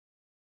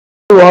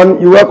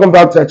Everyone, you're welcome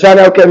back to our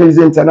channel,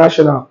 Chemistry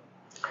International.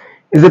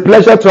 It's a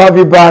pleasure to have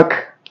you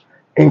back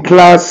in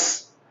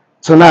class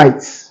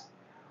tonight.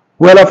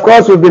 Well, of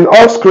course, we've been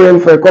off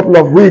screen for a couple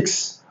of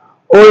weeks,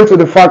 owing to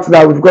the fact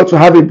that we've got to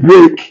have a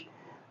break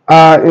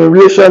in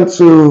relation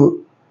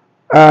to,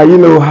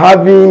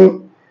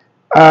 having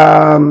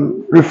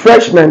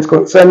refreshments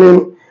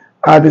concerning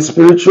the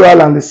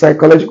spiritual and the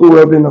psychological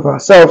well-being of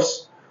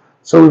ourselves.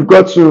 So we've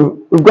got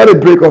a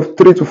break of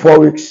 3 to 4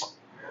 weeks.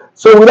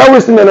 So without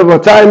wasting any of our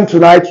time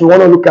tonight, we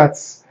want to look at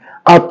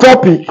our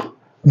topic,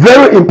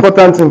 very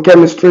important in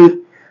chemistry.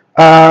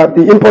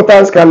 The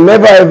importance can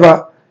never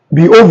ever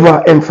be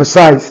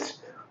overemphasized.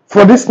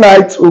 For this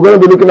night, we're going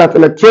to be looking at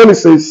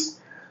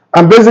electrolysis,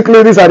 and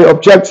basically these are the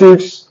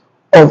objectives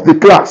of the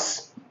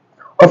class.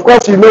 Of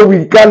course,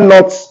 we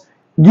cannot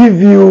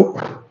give you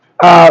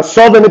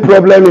solve any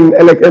problem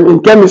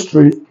in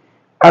chemistry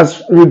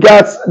as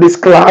regards this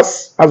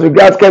class, as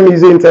regards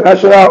Chemistry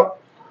International,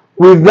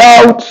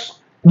 without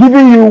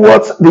giving you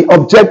what the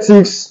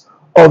objectives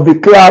of the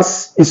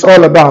class is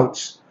all about.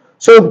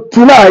 So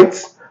tonight,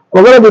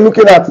 we're going to be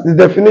looking at the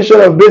definition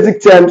of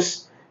basic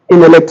terms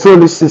in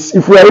electrolysis.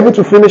 If we are able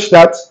to finish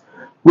that,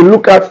 we'll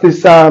look at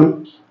this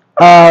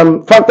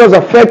factors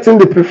affecting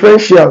the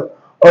preferential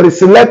or the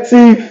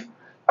selective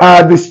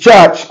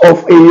discharge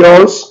of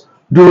ions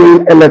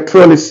during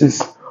electrolysis.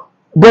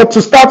 But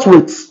to start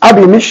with, ab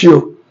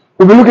initio,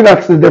 we'll be looking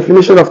at the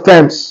definition of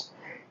terms.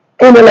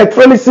 In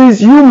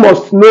electrolysis, you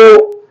must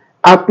know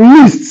at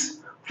least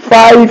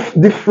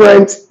 5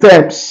 different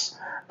terms.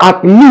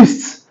 At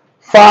least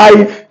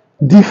 5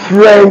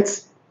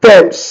 different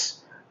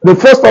terms. The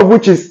first of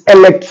which is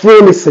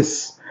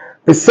electrolysis.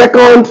 The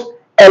second,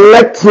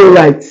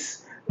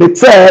 electrolytes. The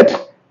third,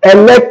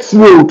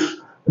 electrode.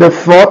 The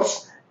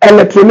fourth,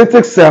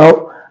 electrolytic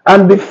cell.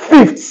 And the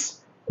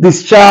fifth,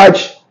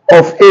 discharge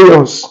of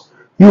ions.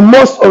 You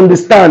must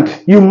understand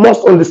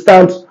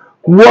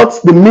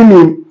what the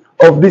meaning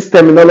of these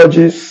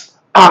terminologies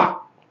are.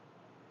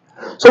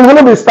 So we're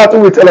going to be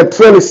starting with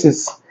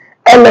electrolysis.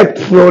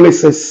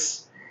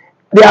 Electrolysis.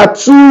 There are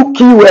 2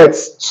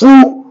 keywords,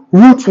 2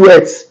 root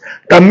words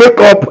that make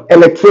up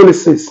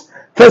electrolysis.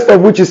 First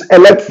of which is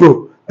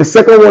electro. The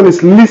second one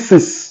is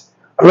lysis.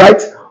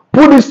 Right?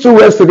 Put these 2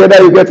 words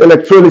together, you get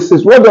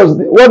electrolysis. What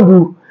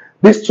do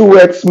these 2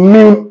 words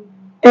mean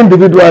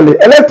individually?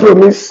 Electro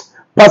means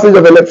passage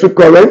of electric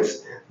current.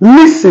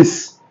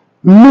 Lysis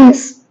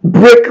means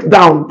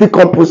breakdown,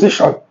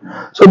 decomposition.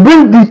 So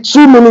bring the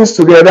 2 meanings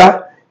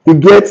together, you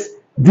get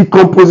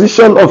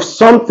decomposition of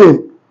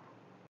something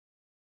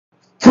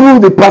through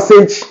the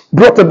passage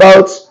brought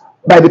about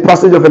by the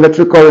passage of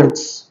electric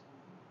currents.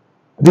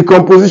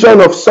 Decomposition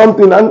of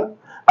something, and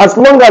as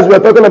long as we are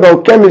talking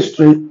about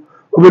chemistry,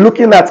 we'll be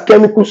looking at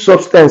chemical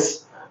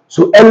substance.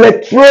 So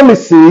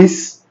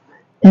electrolysis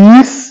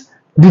is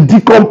the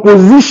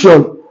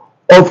decomposition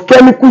of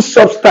chemical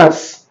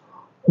substance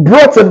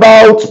brought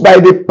about by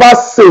the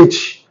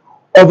passage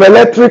of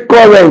electric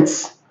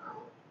currents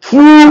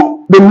through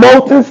the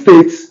molten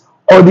state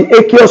or the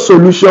aqueous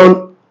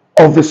solution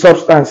of the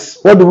substance.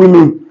 What do we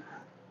mean?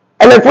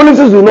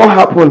 Electrolysis will not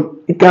happen.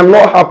 It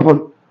cannot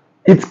happen.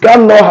 It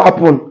cannot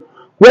happen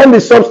when the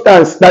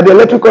substance that the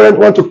electric current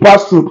wants to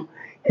pass through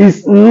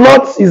is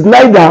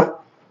neither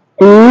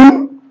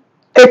in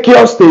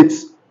aqueous state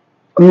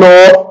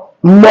nor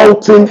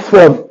molten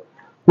form.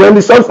 When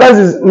the substance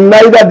is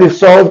neither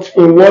dissolved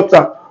in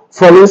water,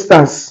 for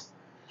instance,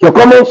 your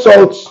common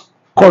salts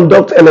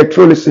conduct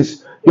electrolysis.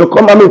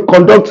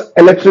 Conduct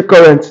electric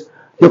current.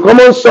 Your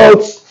common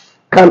salts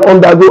can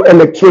undergo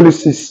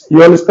electrolysis.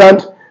 You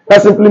understand?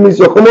 That simply means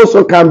your common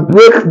salt can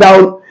break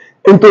down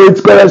into its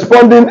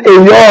corresponding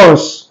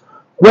ions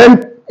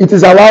when it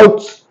is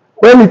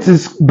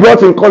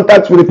brought in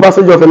contact with the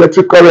passage of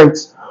electric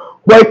current.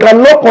 But it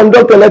cannot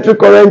conduct electric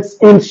current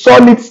in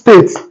solid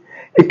state.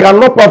 It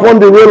cannot perform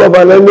the role of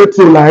an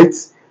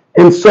electrolyte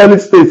in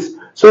solid state.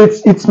 So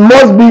it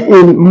must be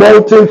in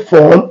molten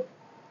form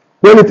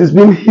when it is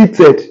being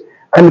heated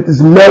and it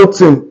is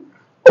melting,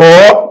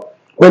 or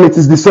when it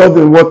is dissolved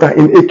in water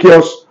in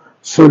aqueous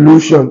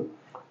solution.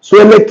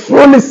 So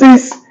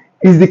electrolysis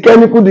is the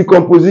chemical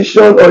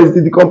decomposition, or is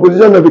the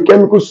decomposition of a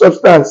chemical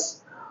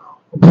substance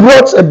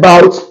brought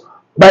about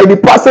by the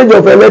passage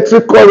of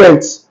electric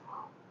currents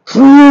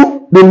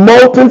through the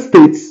molten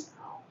states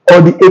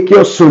or the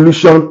aqueous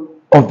solution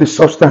of the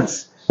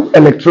substance.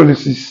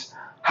 Electrolysis.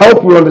 I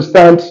hope you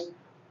understand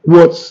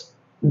what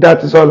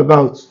that is all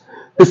about.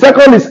 The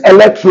second is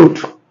electrode.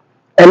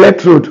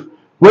 Electrode.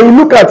 When you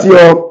look at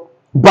your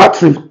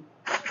battery,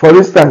 for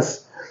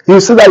instance, you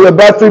see that your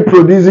battery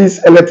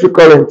produces electric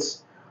current.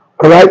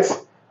 Alright?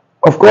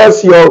 Of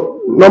course,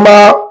 your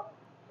normal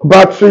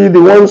battery,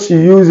 the ones you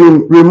use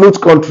in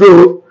remote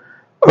control,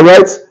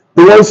 alright?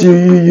 The ones you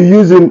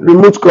use in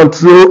remote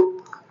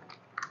control,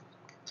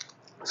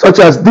 such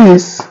as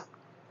this,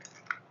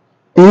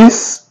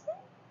 is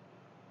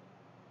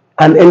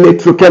an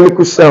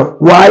electrochemical cell.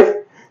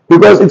 Why?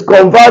 Because it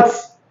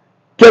converts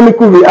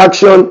chemical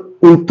reaction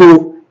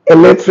into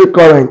electric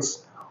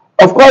currents.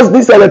 Of course,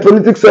 this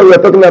electrolytic cell we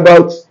are talking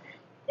about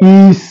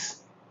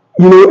is,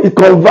 it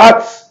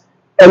converts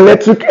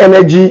electric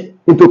energy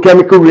into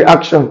chemical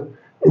reaction,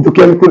 into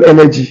chemical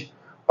energy.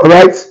 All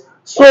right.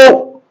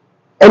 So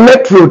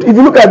electrode, if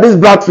you look at this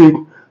battery,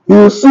 you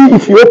will see,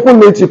 if you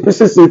open it, you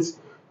pieces it,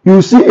 you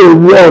will see a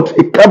rod,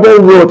 a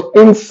carbon rod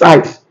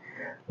inside.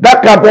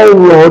 That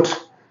carbon rod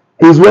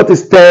is what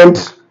is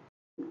termed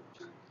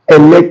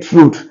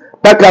electrode.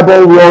 That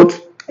carbon rod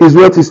is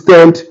what is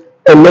termed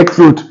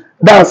electrode.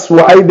 That's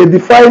why they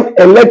define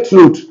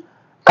electrode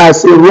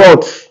as a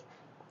rod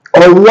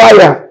or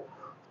wire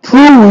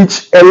through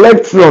which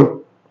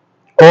electron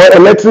or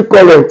electric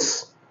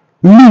current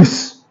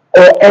leaves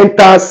or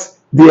enters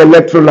the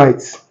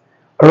electrolyte.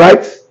 All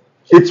right?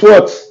 It's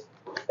what?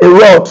 A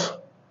rod.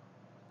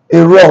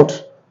 A rod.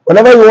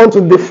 Whenever you want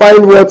to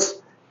define what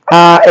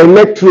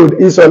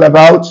electrode is all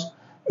about,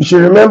 you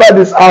should remember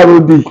this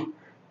ROD.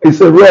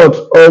 It's a rod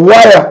or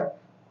wire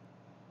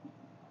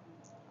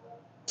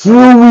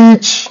through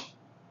which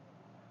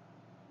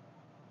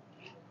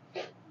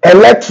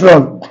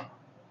electron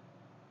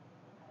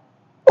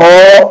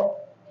or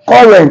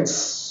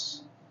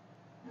currents,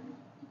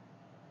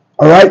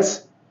 all right,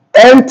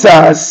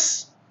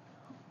 enters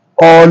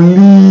or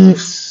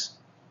leaves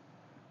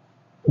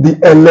the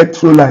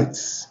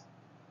electrolytes.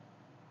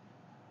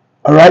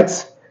 All right.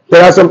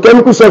 There are some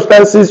chemical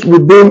substances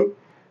within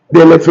the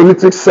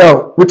electrolytic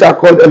cell which are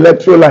called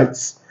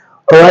electrolytes.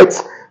 All right.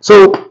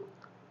 So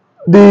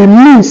the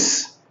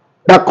means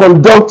that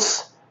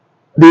conducts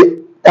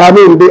the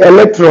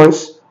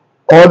electrons,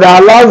 or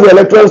that allows the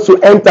electrons to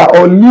enter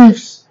or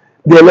leaves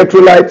the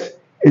electrolyte,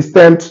 is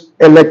termed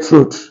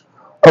electrode.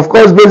 Of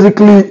course,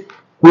 basically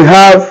we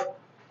have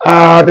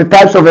the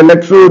types of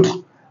electrode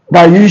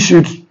that you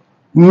should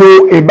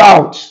know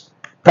about.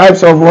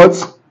 Types of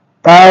what?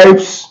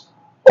 Types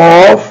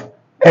of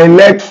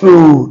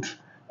electrode.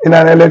 In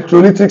an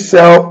electrolytic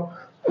cell,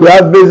 we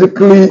have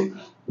basically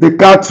the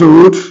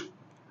cathode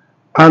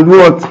and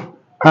what?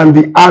 And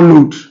the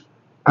anode.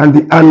 And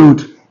the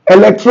anode.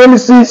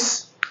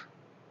 Electrolysis,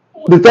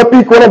 one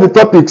of the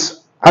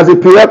topics as a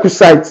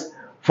prerequisite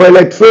for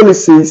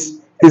electrolysis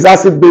is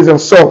acid, base,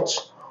 and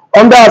salt.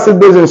 Under acid,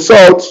 base, and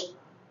salt,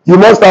 you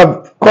must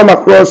have come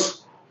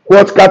across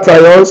what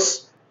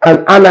cations and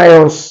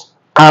anions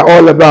are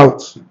all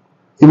about.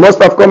 You must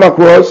have come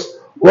across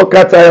what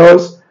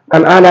cations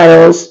and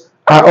anions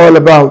are all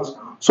about.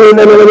 So in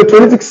an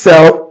electrolytic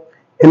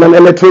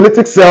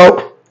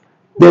cell,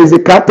 there is a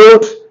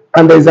cathode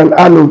and there is an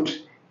anode.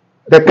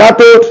 The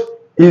cathode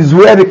is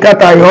where the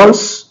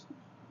cations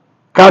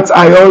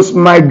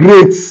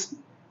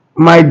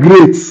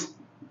migrate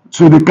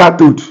to the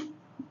cathode.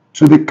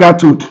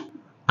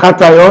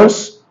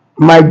 Cations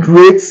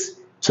migrate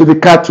to the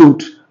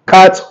cathode.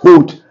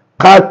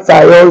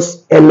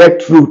 Cations,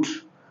 electrode.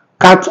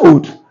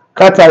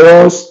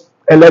 Cations,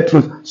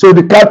 electrode. So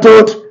the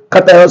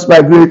cations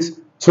migrate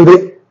to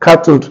the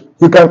cathode.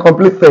 You can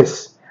complete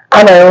this.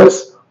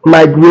 Anions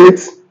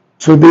migrate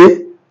to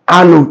the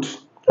anode.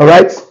 All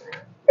right.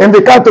 In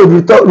the cathode,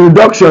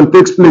 reduction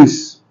takes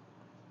place.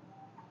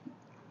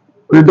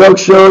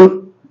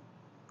 Reduction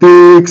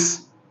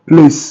takes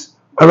place.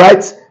 All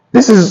right.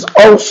 This is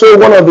also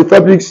one of the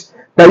topics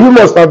that you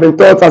must have been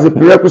taught as a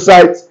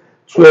prerequisite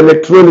to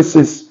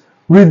electrolysis.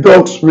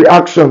 Redox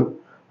reaction,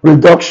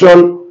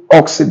 reduction,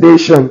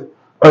 oxidation.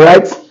 All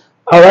right.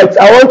 All right.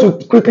 I want to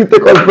quickly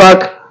take us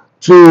back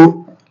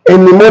to a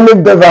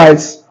mnemonic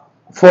device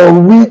for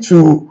we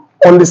to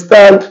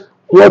understand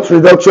what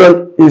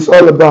reduction is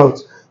all about.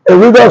 A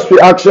redox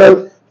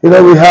reaction, we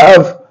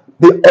have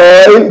the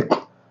oil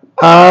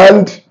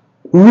and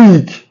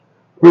rig.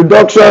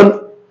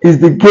 Reduction is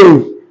the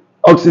gain.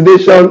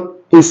 Oxidation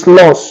is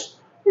loss.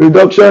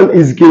 Reduction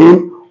is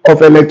gain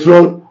of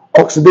electron.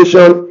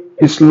 Oxidation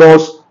is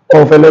loss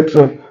of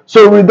electron.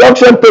 So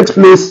reduction takes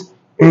place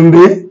in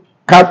the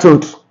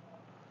cathode.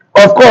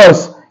 Of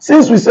course,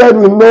 since we said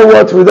we know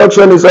what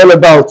reduction is all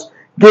about,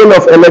 gain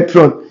of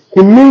electron,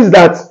 it means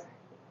that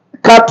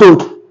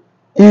cathode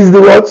is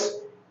the what?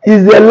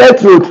 Is the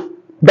electrode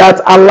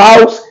that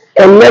allows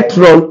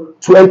electron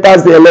to enter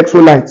the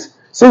electrolyte.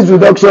 Since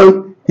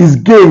reduction is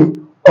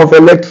gain of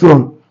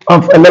electron,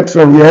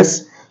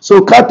 yes.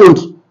 So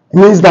cathode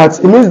means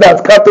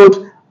that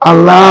cathode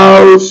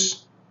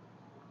allows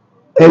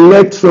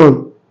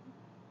electron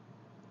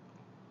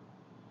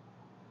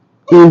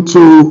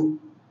into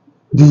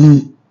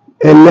the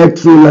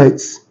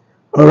electrolyte.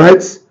 All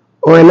right,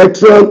 or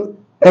electron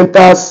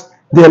enters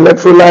the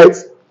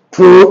electrolyte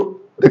through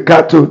the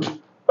cathode.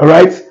 All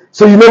right,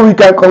 so we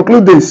can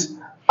conclude this.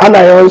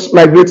 Anions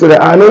migrate to the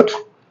anode.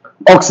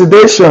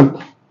 Oxidation.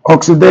 Are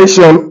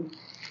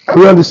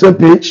we on the same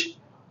page?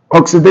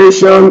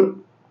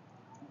 Oxidation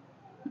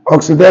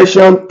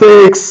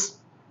takes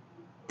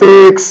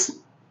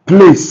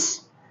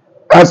place.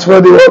 As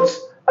for the what?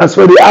 As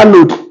for the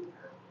anode,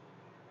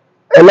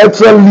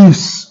 electron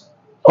leaves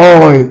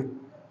oil.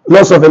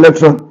 Loss of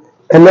electron.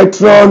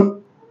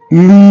 Electron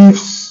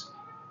leaves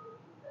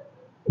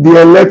the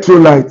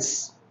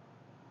electrolytes.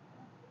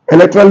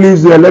 Electron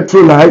leaves the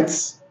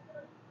electrolytes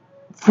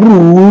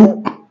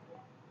through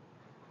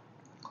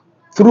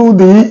through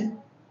the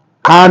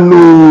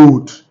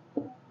anode.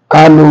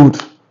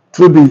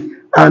 Through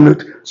the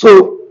anode.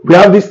 So we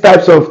have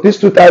these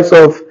two types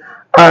of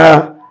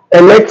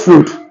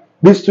electrode.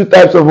 These two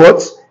types of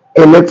what?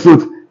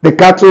 Electrode. The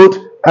cathode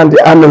and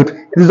the anode.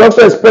 It is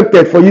also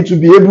expected for you to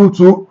be able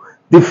to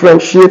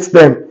differentiate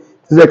them.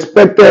 It is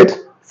expected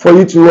for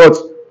you to what?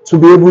 To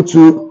be able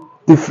to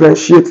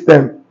differentiate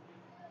them.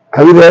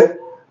 Are you there?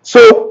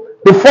 So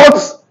the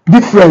fourth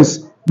difference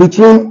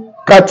between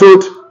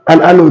cathode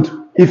and anode,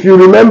 if you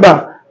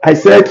remember, I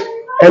said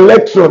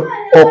electron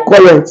or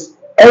current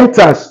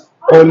enters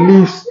or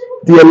leaves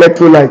the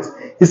electrolyte.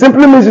 It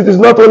simply means it is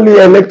not only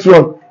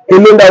electron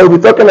alone that we'll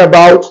be talking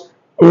about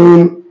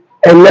in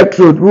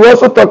electrode. We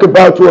also talk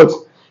about what?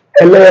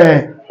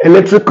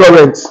 Electric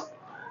current.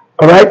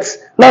 Alright?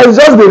 Now it's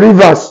just the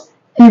reverse.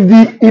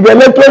 If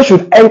electron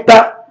should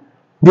enter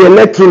the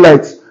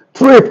electrolyte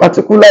through a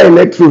particular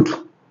electrode,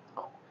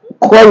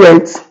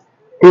 current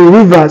in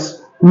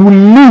reverse will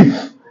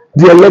leave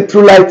the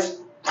electrolyte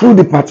through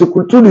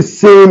the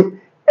same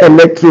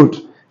electrode.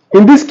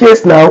 In this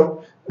case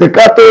now, the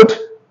cathode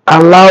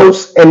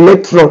allows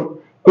electron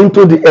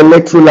into the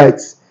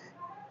electrolyte.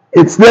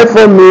 It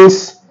therefore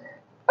means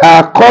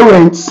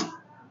current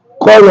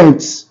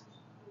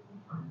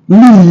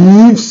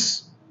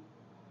leaves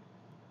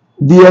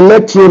the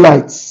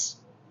electrolytes,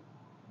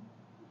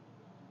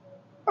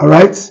 all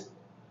right,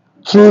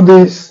 through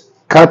this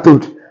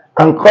cathode,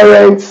 and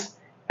current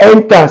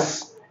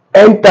enters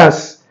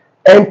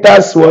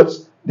what?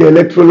 The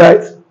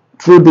electrolyte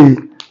through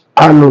the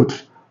anode.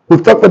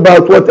 We've talked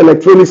about what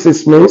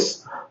electrolysis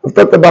means. We've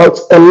talked about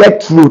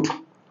electrode.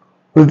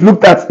 We've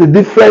looked at the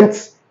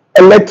different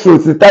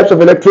electrodes, the types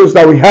of electrodes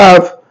that we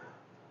have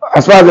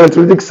as far as the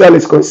electrolytic cell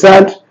is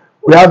concerned.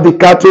 We have the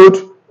cathode,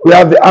 we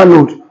have the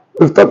anode.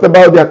 We've talked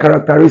about their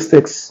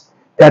characteristics,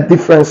 their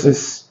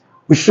differences.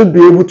 We should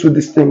be able to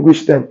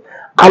distinguish them.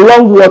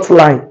 Along what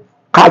line?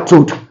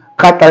 Cathode.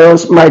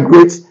 Cations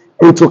migrate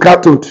into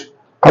cathode.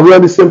 Are we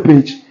on the same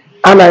page?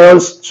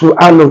 Anions to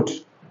anode.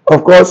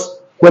 Of course,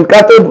 when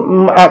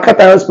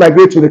cations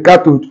migrate to the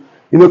cathode,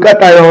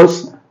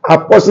 cations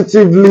are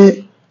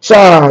positively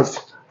charged.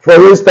 For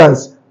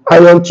instance,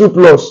 ion 2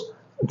 plus,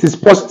 it is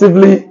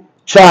positively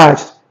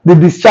charged. The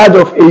discharge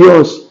of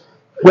ions,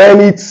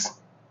 when it's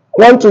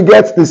want to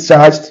get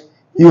discharged,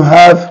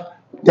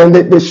 then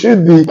there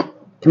should be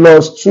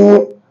plus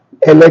 2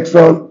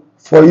 electron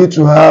for you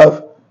to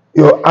have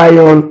your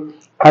ion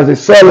as a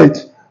solid.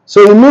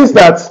 So it means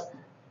that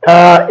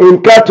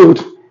in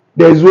cathode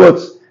there is what?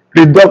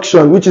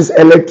 Reduction, which is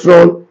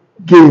electron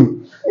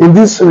gain. In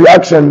this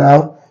reaction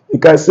now, you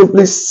can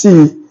simply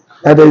see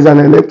that there is an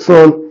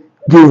electron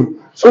gain.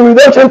 So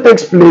reduction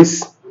takes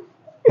place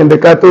in the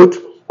cathode,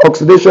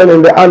 oxidation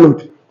in the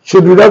anode.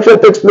 Should reduction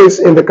takes place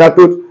in the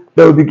cathode,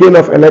 there will be gain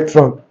of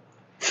electron.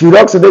 Should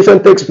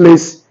oxidation takes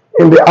place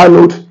in the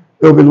anode,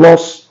 there will be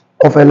loss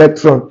of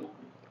electron.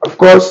 Of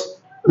course,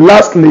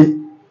 lastly,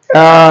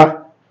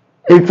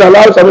 it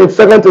allows,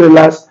 second to the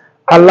last,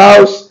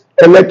 allows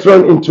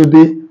electron into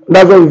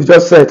that's what we've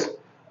just said,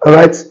 all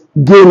right,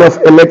 gain of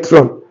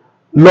electron,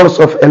 loss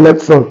of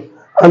electron.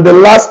 And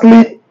then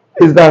lastly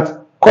is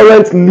that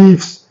current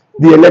leaves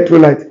the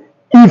electrolyte.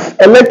 If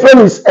electron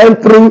is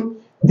entering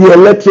the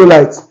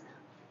electrolyte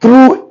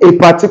through a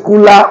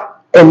particular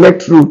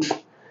electrode,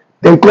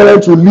 then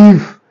current will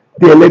leave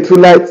the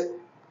electrolyte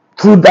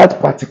through that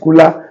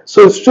particular,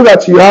 so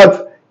that you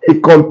have a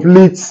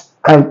complete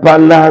and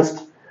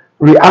balanced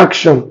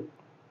reaction.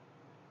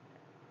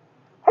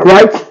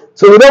 Alright,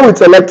 so we're done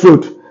with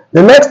electrode.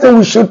 The next thing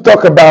we should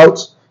talk about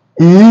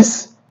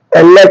is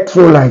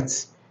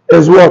electrolytes.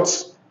 Is what?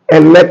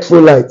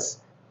 Electrolytes.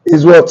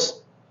 Is what?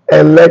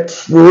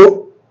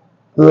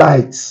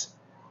 Electrolytes.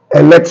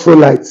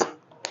 Electrolytes.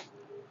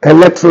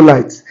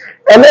 Electrolytes.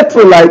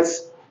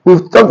 Electrolytes,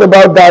 we've talked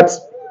about that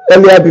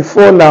earlier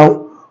before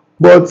now,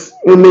 but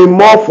in a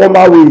more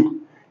formal way.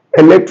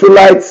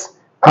 Electrolytes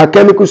are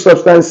chemical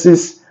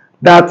substances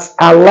that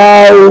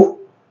allow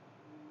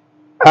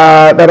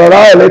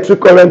electric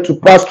current to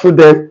pass through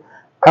them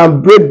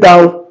and break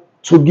down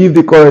to give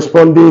the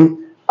corresponding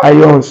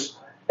ions.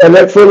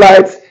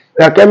 Electrolytes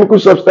are chemical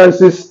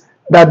substances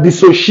that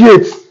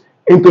dissociate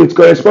into its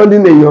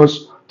corresponding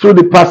ions through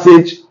the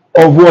passage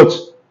of what?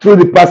 Through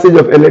the passage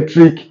of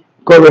electric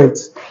current.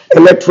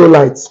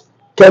 Electrolytes,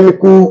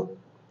 chemical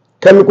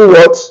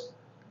what?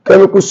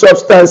 Chemical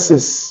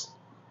substances.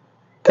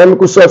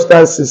 Chemical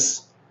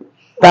substances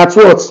that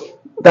what?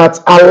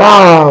 That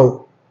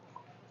allow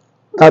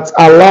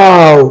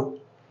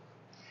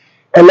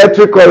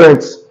electric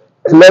current,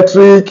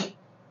 direct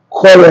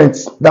current,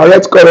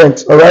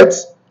 all right,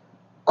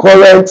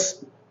 current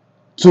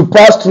to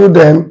pass through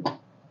them,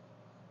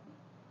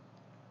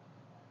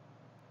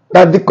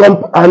 that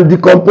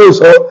decompose,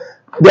 or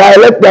they are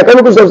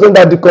chemical substances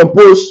that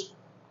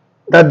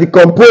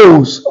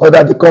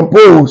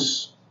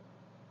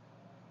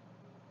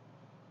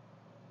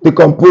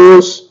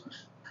decompose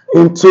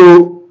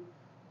into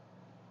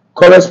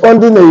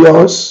corresponding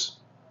ions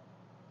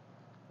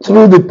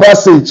through the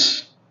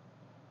passage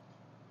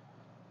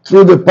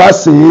through the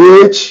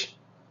passage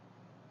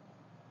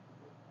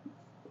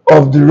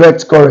of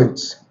direct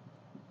current.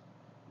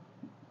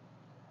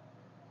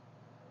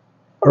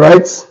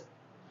 Alright?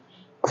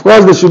 Of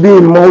course, they should be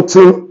in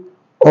molten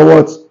or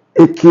what?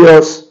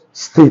 Aqueous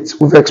state.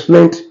 We've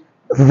explained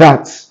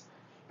that.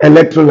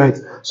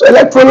 Electrolytes. So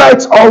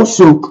electrolytes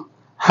also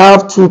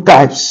have two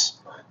types.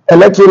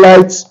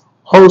 Electrolytes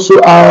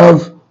also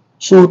have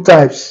two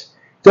types.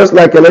 Just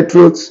like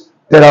electrodes,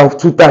 there are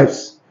two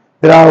types.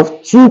 There are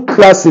two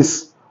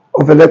classes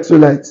of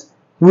electrolytes,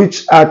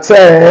 which are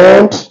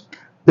termed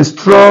the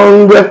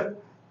strong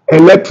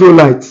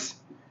electrolytes.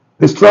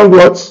 The strong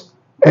what?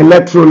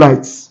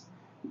 Electrolytes.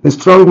 The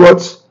strong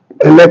what?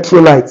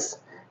 Electrolytes.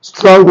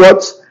 Strong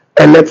what?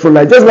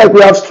 Electrolytes. Just like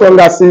we have strong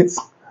acids,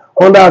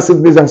 under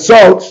acid, base, and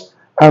salt,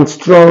 and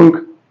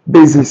strong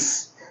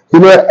bases. You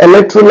know,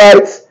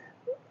 electrolytes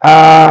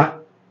are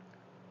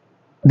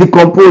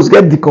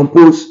get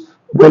decomposed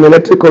when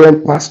electric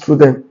current passes through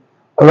them.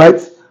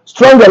 Alright?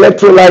 Strong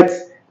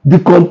electrolytes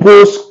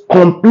decompose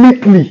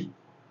completely.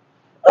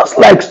 Just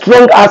like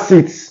strong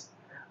acids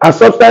are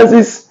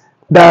substances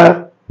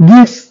that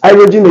gives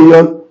hydrogen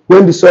ion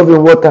when dissolved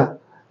in water.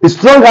 The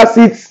strong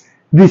acids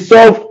produce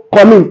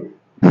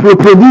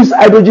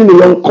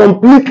hydrogen ion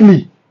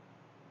completely.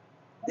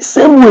 The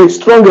same way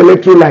strong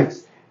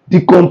electrolytes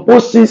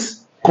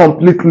decomposes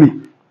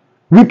completely.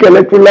 Weak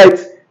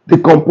electrolytes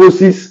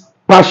decomposes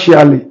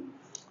partially.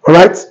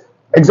 Alright?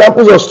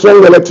 Examples of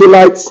strong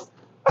electrolytes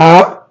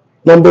are,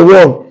 number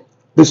one,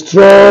 the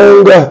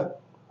strong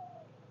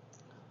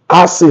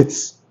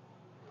acids.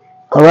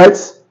 Alright?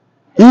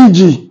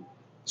 E.g.,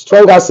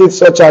 strong acids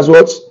such as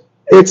what?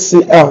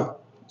 HCl.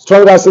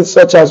 Strong acids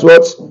such as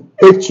what?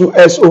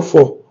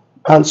 H2SO4.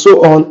 And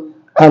so on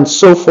and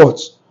so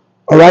forth.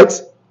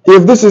 Alright?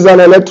 If this is an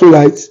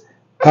electrolyte,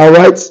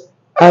 alright,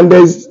 and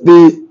there's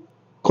the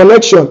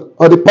connection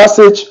or the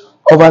passage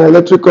of an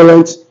electric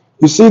current,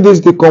 you see this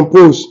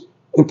decompose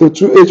into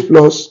 2H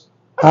plus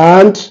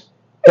and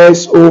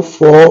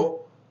SO4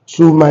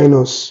 2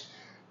 minus.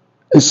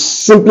 It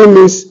simply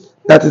means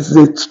that it is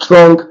a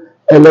strong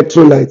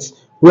electrolyte.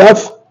 We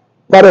have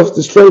part of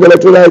the strong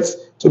electrolytes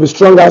to be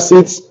strong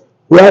acids.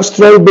 We have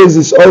strong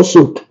bases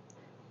also.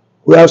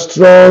 We have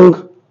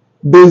strong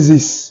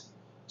bases,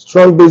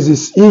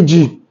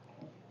 e.g.,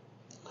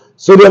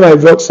 sodium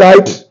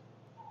hydroxide,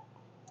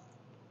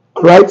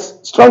 right?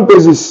 Strong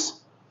bases,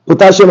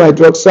 potassium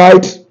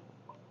hydroxide,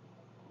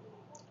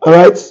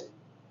 alright,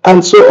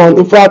 and so on.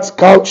 In fact,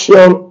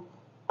 calcium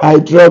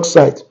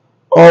hydroxide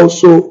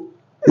also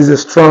is a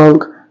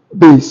strong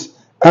base.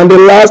 And the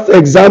last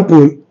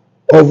example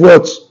of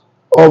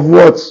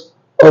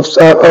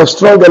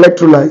strong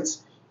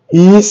electrolytes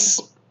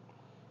is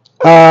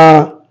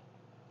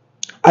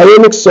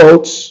ionic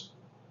salts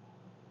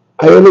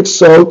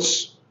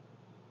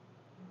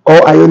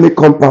or ionic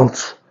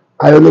compounds,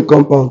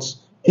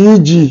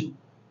 e.g.,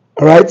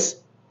 right,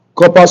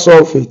 copper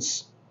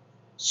sulfates,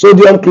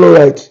 sodium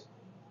chloride,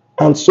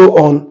 and so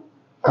on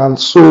and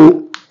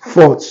so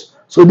forth.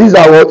 So these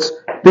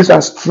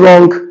are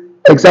strong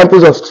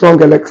examples of strong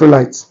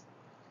electrolytes.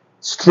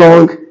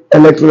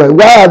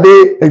 Why are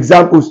they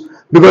examples?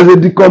 Because they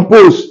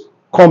decompose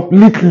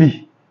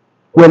completely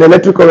when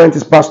electric current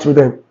is passed through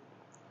them.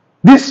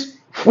 This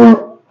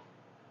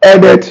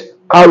full-headed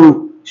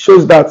arrow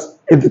shows that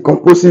it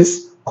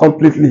decomposes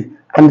completely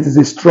and it is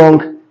a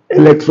strong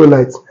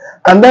electrolyte.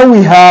 And then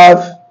we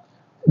have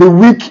the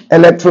weak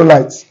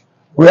electrolytes.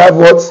 We have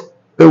what?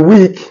 The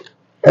weak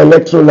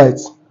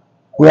electrolytes.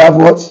 We have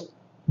what?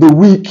 The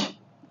weak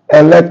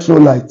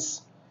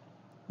electrolytes.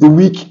 The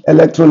weak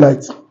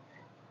electrolytes.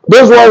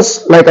 Those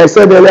ones, like I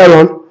said earlier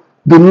on,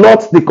 do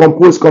not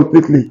decompose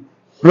completely.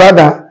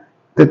 Rather,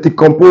 they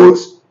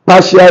decompose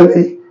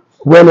partially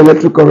when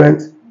electric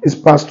current is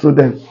passed through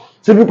them.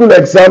 Typical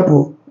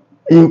example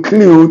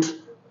include,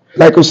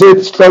 like we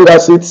said, strong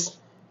acids,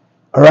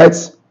 alright,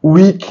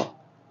 weak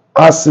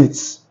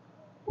acids,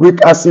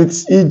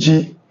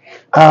 e.g.,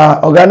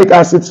 organic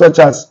acids such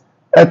as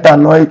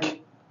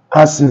ethanoic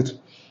acid,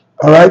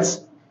 alright,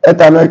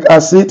 ethanoic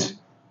acid,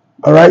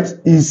 alright,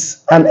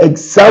 is an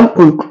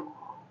example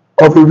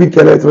of a weak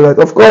electrolyte.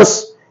 Of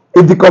course,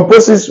 it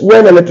decomposes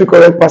when electric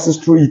current passes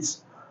through it.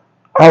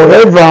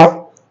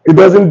 However, it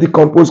doesn't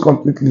decompose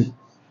completely.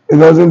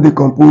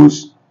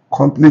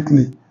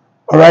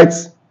 Alright,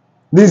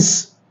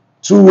 these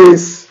two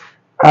ways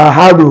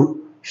arrow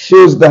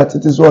shows that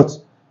it is what?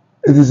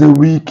 It is a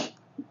weak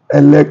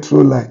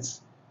electrolyte.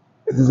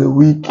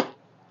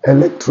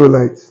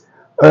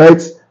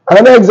 Alright,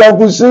 another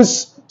example,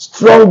 since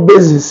strong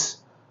bases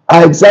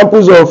are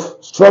examples of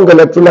strong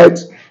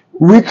electrolytes,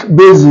 weak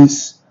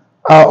bases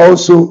are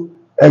also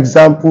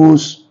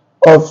examples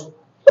of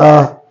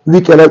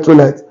weak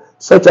electrolytes,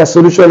 such as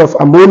solution of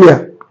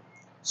ammonia.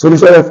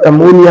 Solution of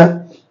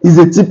ammonia is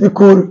a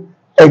typical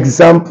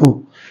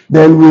example.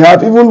 Then we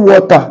have even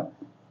water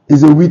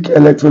is a weak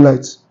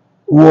electrolyte.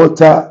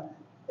 Water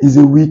is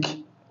a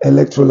weak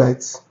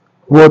electrolyte.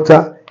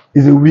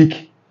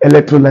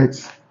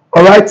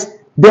 Alright,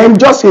 then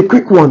just a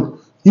quick one.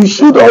 You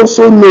should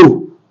also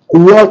know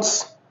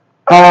what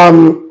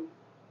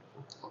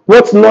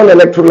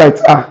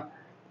non-electrolytes are.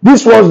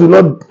 These ones do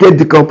not get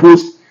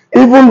decomposed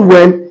even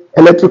when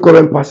electric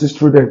current passes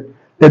through them.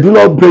 They do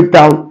not break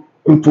down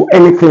into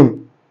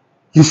anything.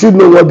 You should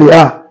know what they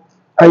are,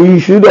 and you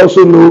should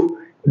also know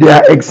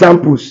their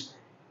examples.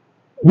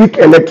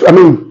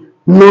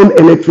 Known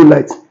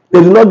electrolytes.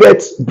 They do not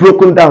get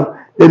broken down.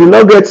 They do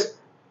not get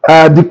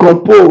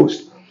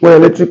decomposed when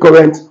electric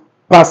current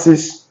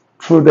passes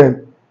through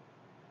them.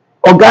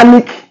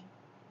 Organic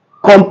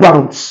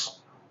compounds.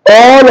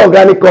 All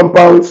organic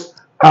compounds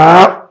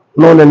are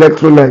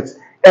non-electrolytes,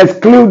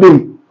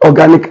 excluding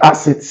organic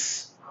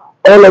acids.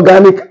 All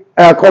organic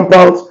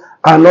compounds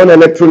are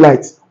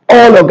non-electrolytes.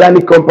 All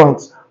organic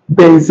compounds,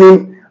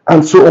 benzene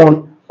and so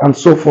on and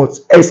so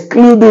forth,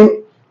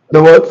 excluding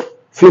the what?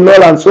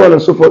 Phenol and so on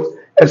and so forth,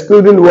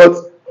 excluding what?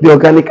 The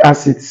organic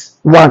acids.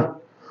 1.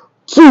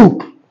 2.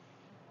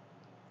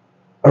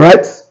 All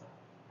right.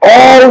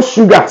 All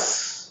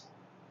sugars,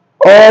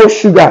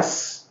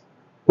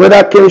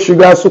 whether cane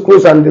sugar,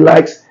 sucrose, and the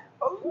likes,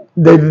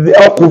 they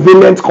are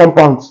covalent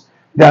compounds.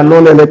 They are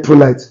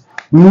non-electrolytes.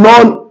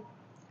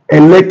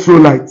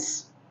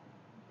 Non-electrolytes.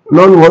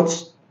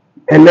 Non-what?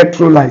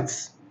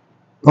 Electrolytes.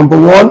 Number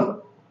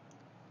 1,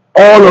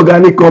 all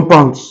organic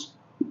compounds.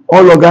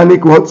 All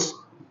organic what?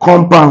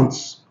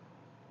 Compounds.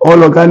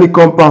 All organic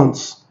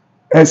compounds,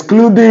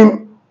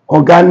 excluding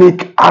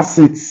organic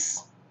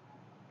acids.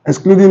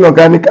 Excluding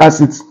organic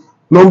acids.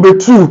 Number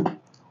 2,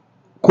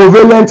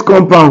 covalent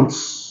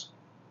compounds.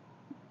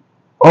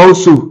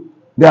 Also,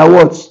 they are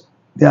what?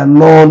 They are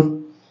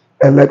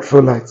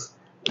non-electrolytes.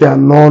 They are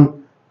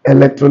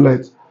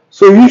non-electrolytes.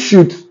 So you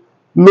should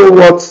know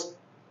what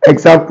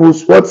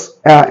examples, what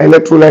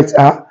electrolytes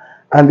are,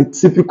 and the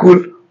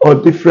typical or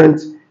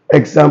different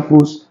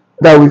examples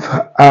that we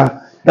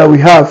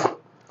have.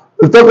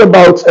 We talked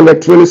about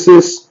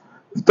electrolysis.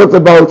 We talked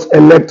about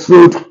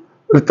electrode.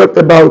 We talked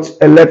about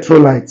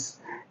electrolytes.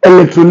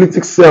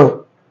 Electrolytic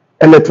cell.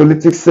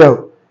 Electrolytic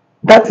cell.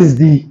 That is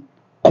the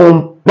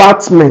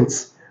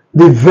compartment,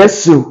 the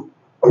vessel,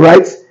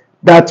 right?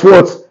 That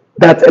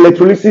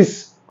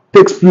electrolysis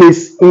takes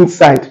place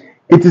inside.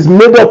 It is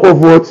made up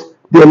of what?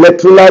 The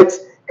electrolyte.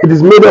 It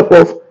is made up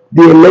of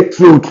the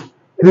electrode.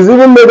 It is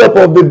even made up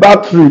of the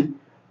battery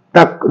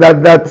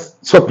that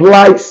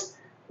supplies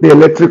the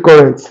electric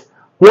current.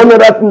 One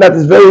other thing that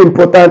is very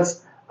important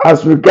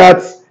as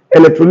regards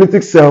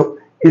electrolytic cell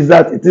is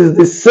that it is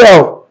the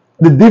cell,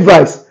 the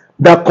device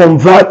that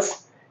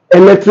converts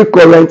electric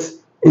current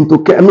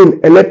into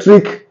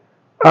electric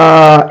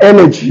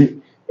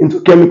energy into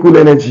chemical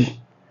energy.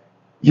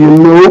 You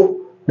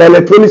know that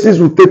electrolysis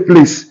will take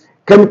place.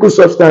 Chemical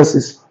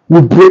substances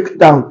will break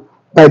down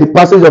by the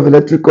passage of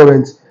electric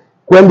current.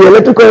 When the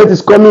electric current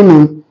is coming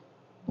in,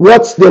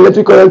 what the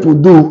electric current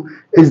will do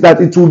is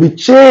that it will be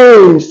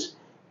changed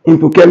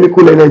into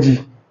chemical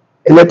energy.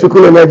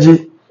 Electrical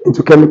energy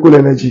into chemical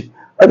energy.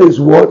 That is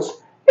what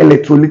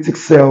electrolytic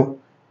cell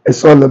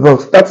is all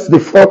about. That's the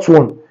 4th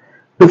one.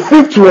 The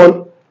 5th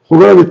one we're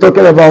going to be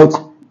talking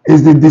about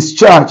is the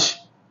discharge.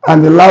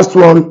 And the last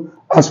one,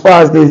 as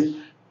far as the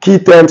key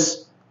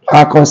terms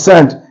are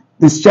concerned,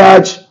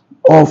 discharge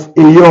of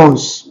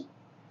ions.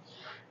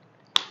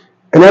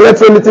 An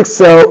electrolytic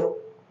cell,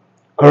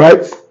 all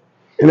right,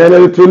 in an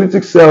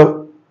electrolytic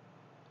cell,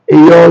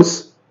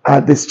 ions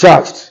are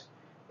discharged.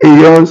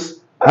 Ions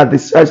are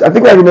discharged. I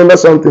think I remember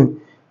something.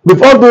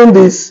 Before doing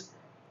this,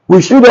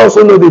 we should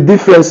also know the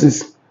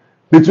differences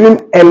between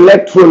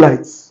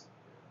electrolytes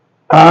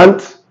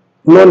and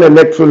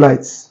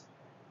non-electrolytes.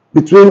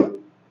 Between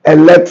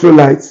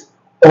electrolytes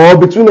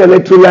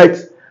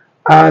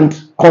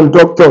and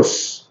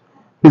conductors.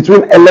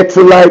 Between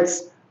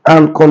electrolytes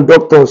and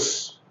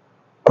conductors.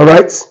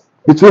 Alright?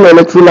 Between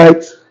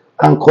electrolytes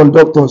and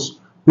conductors.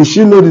 We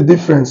should know the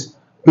difference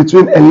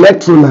between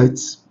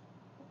electrolytes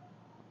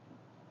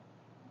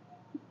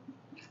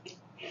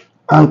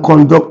and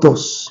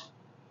conductors.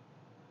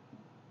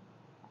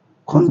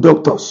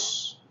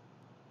 Conductors.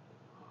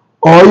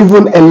 Or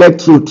even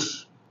electrode.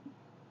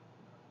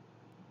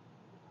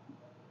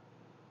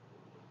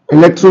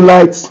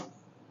 Electrolytes.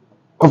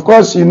 Of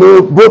course, you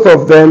know, both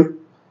of them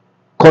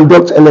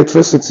conduct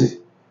electricity.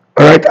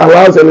 Alright,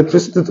 allows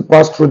electricity to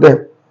pass through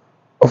them.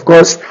 Of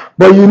course,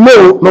 but you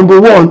know, number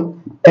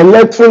 1,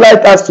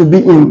 electrolyte has to be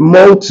in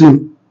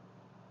molten.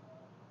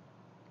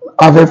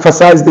 I've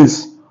emphasized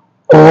this.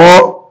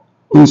 Or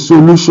in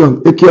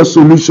solution, aqueous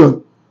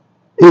solution.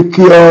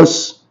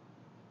 Aqueous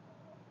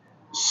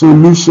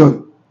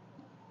solution.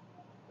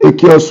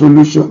 Aqueous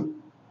solution.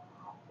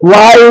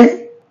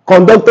 Why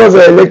conductors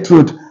or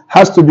electrode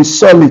has to be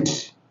solid.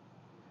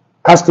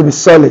 Has to be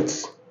solid.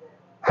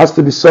 Has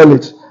to be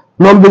solid.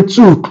 Number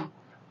 2,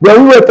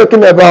 when we were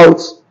talking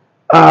about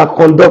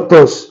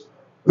conductors,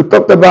 we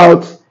talked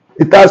about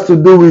it has to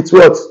do with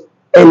what?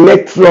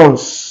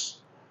 Electrons.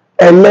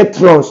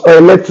 Electrons or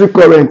electric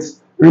current.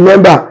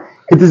 Remember,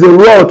 it is a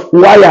rod,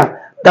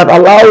 wire that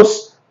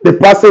allows the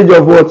passage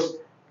of what?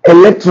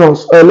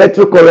 Electrons or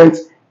electric current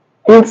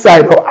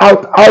inside or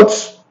out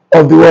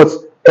of the what?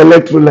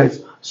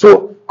 Electrolyte.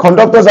 So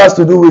Conductors has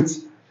to do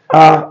with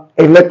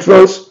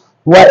electrons,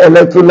 while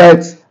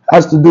electrolytes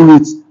has to do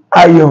with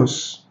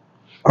ions.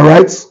 All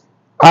right,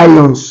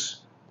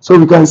 ions. So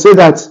we can say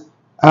that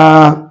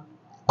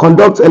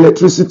conduct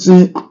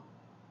electricity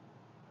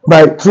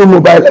through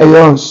mobile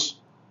ions.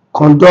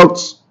 Conduct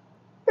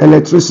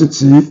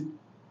electricity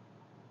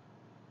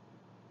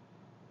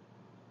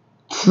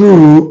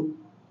through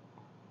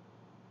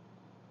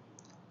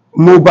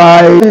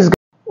mobile.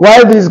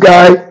 While this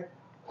guy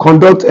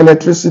conduct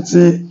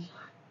electricity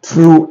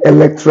through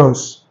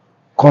electrons.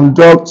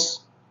 Conduct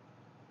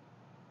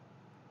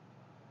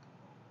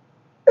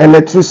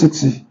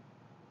electricity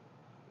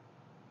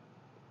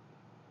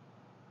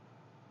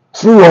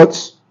through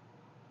what?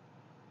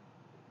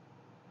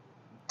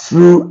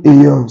 Through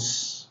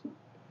ions.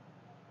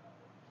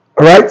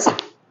 Alright?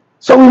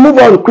 So we move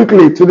on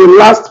quickly to the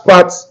last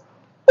part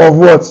of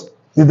what?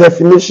 The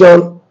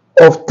definition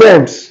of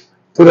terms.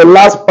 To the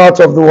last part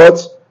of the what?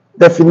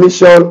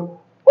 Definition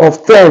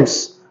of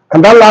terms.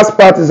 And that last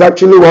part is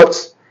actually what?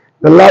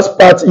 The last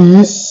part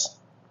is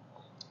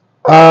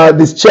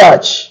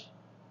discharge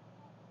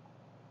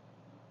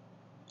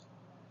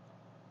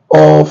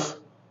of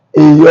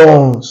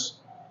ions.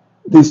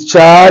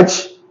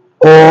 Discharge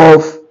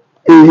of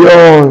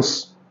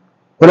ions.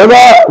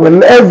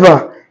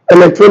 Whenever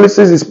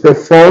electrolysis is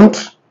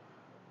performed,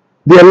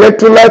 the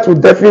electrolyte will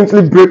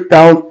definitely break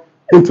down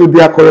into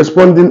their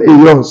corresponding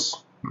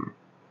ions.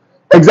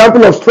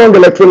 Example of strong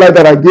electrolyte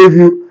that I gave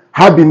you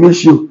ab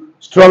initio,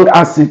 strong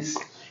acids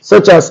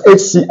such as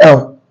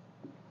HCl.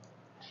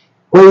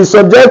 When you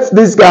subject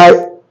this guy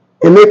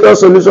in aqueous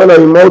solution or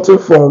in molten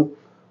form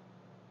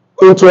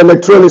into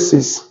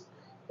electrolysis,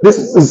 this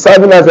is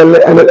serving as an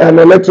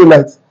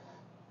electrolyte.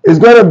 It's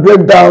going to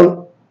break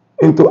down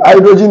into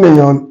hydrogen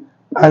ion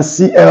and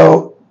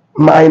Cl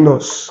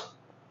minus.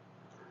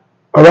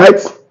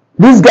 Alright,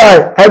 this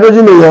guy,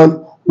 hydrogen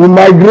ion, will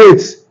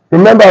migrate.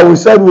 Remember, we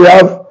said we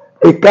have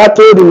a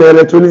cathode in the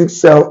electrolytic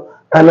cell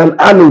and an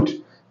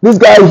anode. This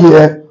guy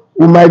here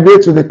will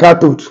migrate to the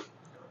cathode.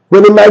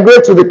 When it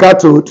migrates to the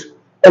cathode,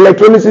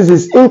 electrolysis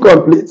is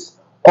incomplete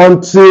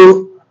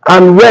until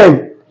and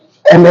when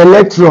an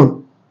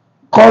electron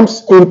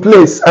comes in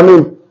place,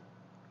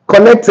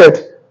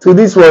 connected to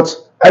this what?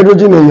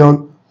 Hydrogen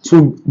ion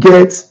to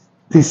get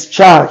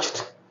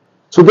discharged.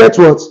 To get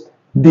what?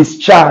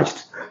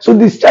 Discharged. So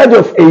discharge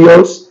of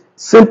ions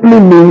simply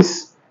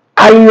means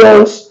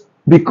ions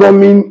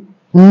becoming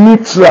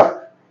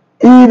neutral,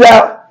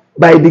 either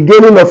by the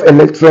gaining of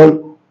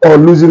electron or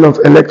losing of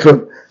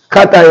electron.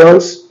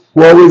 Cations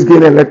will always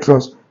gain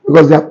electrons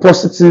because they are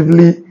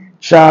positively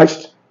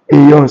charged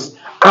ions.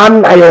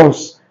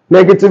 Anions,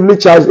 negatively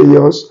charged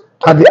ions,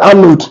 at the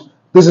anode,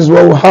 this is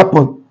what will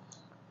happen.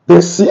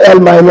 The Cl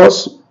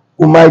minus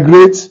will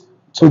migrate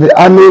to the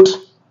anode,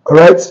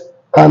 right,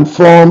 and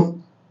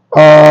form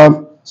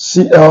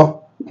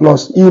Cl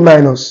plus E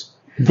minus,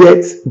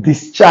 gets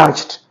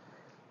discharged,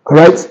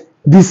 right,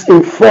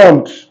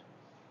 disinformed,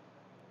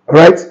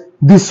 right,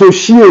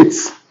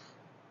 dissociates.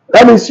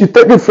 That means you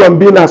take it from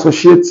being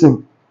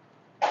associating.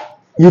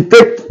 You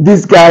take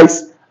these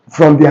guys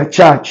from their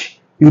charge.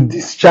 You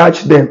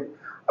discharge them,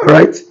 all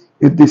right,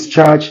 you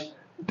discharge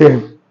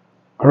them,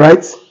 all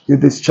right, you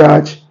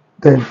discharge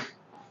them.